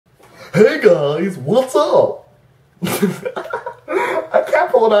Hey guys, what's up? I can't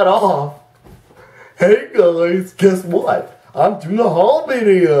pull that off. Hey guys, guess what? I'm doing a haul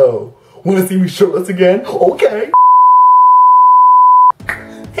video. Wanna see me shirtless again? Okay.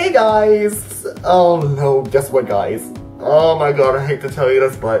 Hey guys. Oh no, guess what guys? Oh my god, I hate to tell you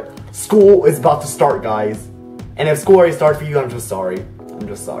this, but school is about to start, guys. And if school already started for you, I'm just sorry. I'm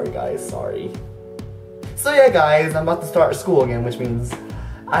just sorry guys, sorry. So yeah guys, I'm about to start school again, which means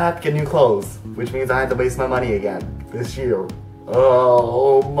I have to get new clothes, which means I have to waste my money again this year.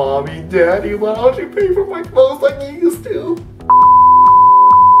 Oh, mommy, daddy, why don't you pay for my clothes like you used to?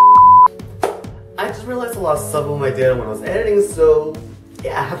 I just realized a lot of stuff when I did when I was editing, so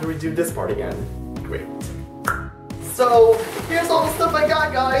yeah, I have to redo this part again. Great. So, here's all the stuff I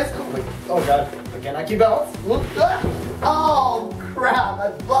got, guys. Oh god, again I keep balance. Oh crap, my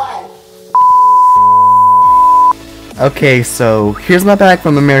butt. Okay, so here's my bag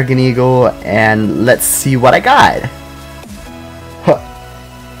from American Eagle, and let's see what I got. Huh.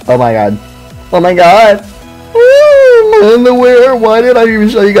 Oh my god. Oh my god. My underwear. Why did I even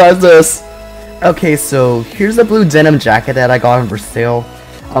show you guys this? Okay, so here's a blue denim jacket that I got on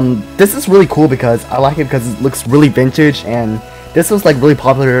Abercrombie. This is really cool because I like it because it looks really vintage, and this was like really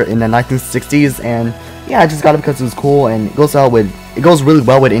popular in the 1960s, and yeah, I just got it because it was cool and it goes really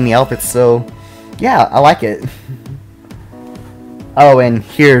well with any outfit, so yeah, I like it. Oh, and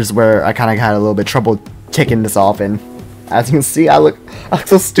here's where I kind of had a little bit of trouble taking this off, and as you can see, I look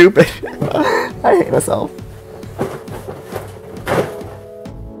so stupid. I hate myself.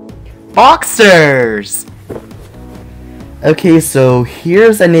 Boxers! Okay, so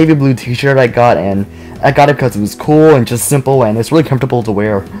here's a navy blue t-shirt I got, and I got it because it was cool and just simple, and it's really comfortable to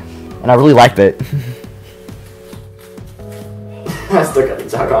wear, and I really liked it. I still got the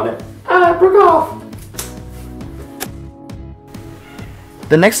tag on it. Ah, it broke off!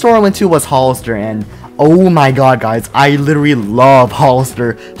 The next store I went to was Hollister, and oh my god guys, I literally love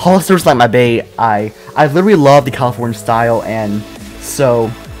Hollister. Hollister's like my bae. I literally love the California style, and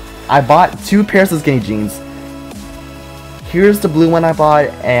so I bought 2 pairs of skinny jeans. Here's the blue one I bought,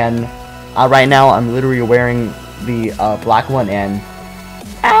 and right now I'm literally wearing the black one, and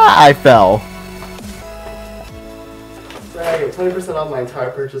I fell. So I get 20% off my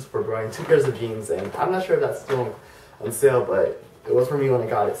entire purchase for buying 2 pairs of jeans, and I'm not sure if that's still on sale, but it was for me when I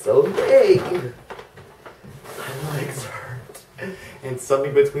got it, so yay! My legs hurt. And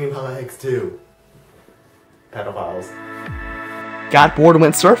something between my legs too. Pedophiles. Got bored and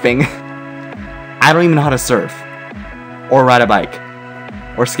went surfing. I don't even know how to surf. Or ride a bike.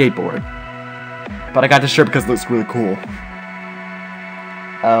 Or skateboard. But I got this shirt because it looks really cool.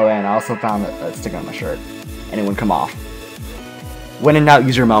 Oh, and I also found a sticker on my shirt. And it wouldn't come off. When in doubt,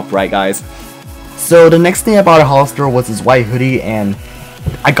 use your mouth, right guys? So the next thing I bought at Hollister was this white hoodie, and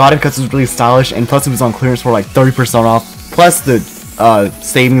I got it because it was really stylish, and plus it was on clearance for like 30% off, plus the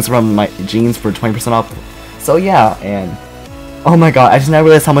savings from my jeans for 20% off. So yeah, and oh my god, I just now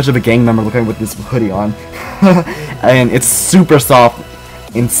realized how much of a gang member looking with this hoodie on. And it's super soft,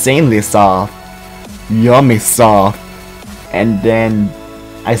 insanely soft, yummy soft, and then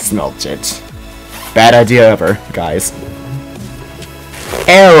I smelt it. Bad idea ever, guys.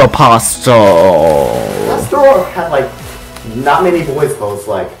 Aeropostale. That store had like not many boys clothes,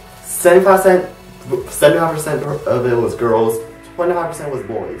 like 75% of it was girls, 25% was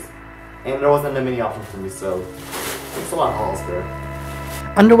boys, and there wasn't that many options for me, so it's a lot of Hollister.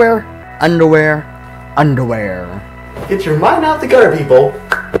 Underwear, underwear, underwear. Get your mind out the gutter, people.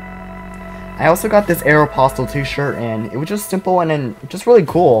 I also got this Aeropostale t-shirt, and it was just simple and then just really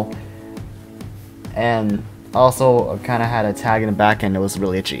cool, and also kind of had a tag in the back, and it was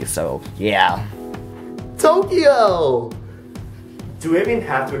really itchy, so yeah. Tokyo! Do we even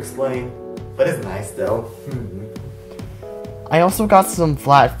have to explain? But it's nice though. I also got some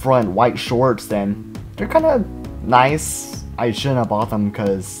flat front white shorts, and they're kind of nice. I shouldn't have bought them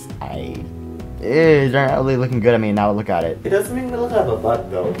because they're not really looking good at me now to look at it. It doesn't make me look like a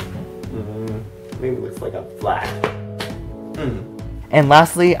butt though. Maybe it looks like a flat. And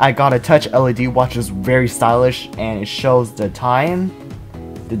lastly, I got a touch LED watch, which is very stylish, and it shows the time,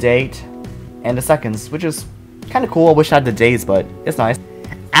 the date, and the seconds, which is kind of cool. I wish I had the days, but it's nice.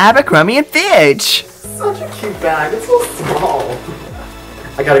 Abercrombie Fitch! Such a cute bag, it's so small.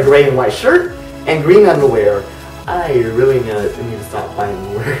 I got a gray and white shirt, and green underwear. I really need to stop buying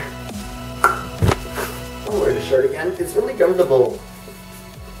underwear. I'll wear the shirt again, it's really comfortable.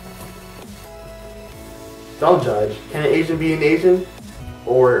 Don't judge. Can an Asian be an Asian?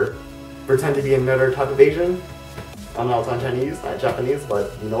 Or pretend to be another type of Asian? I'm not Chinese, not Japanese,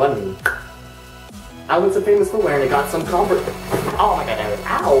 but you know what I mean. I went to Famous Footwear and I got some Converse. Oh my god,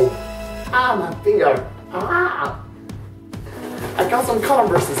 ow! Ah, my finger. Ah. I got some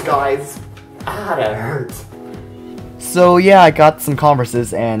Converses, guys. Ah, that hurts. So yeah, I got some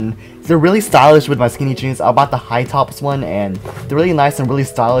Converses, and they're really stylish with my skinny jeans. I bought the high tops one, and they're really nice and really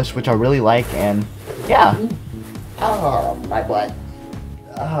stylish, which I really like, and yeah. Oh, my butt.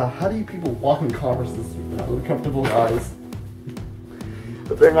 How do you people walk in Converses? They're really comfortable, guys.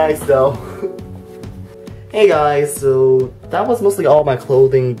 But they're nice, though. Hey guys, so that was mostly all my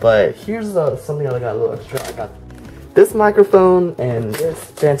clothing, but here's something I got a little extra. I got this microphone and this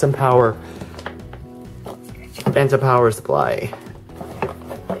Phantom Power supply.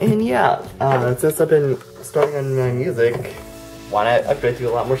 And yeah, since I've been starting on my music, why not upgrade to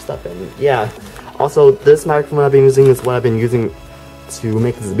a lot more stuff? And yeah, also this microphone I've been using is what I've been using to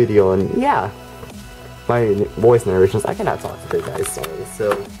make this video, and yeah, my voice narrations, I cannot talk today, guys, sorry.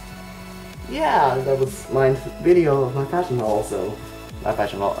 So yeah, that was my video of my fashion haul. So not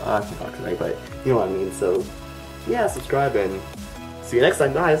fashion haul, I can talk today, but you know what I mean. So yeah, subscribe and see you next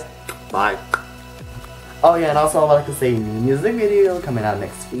time, guys. Bye. Oh yeah, and also I'd like to say music video coming out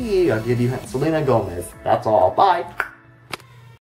next week. I'll give you Selena Gomez. That's all. Bye.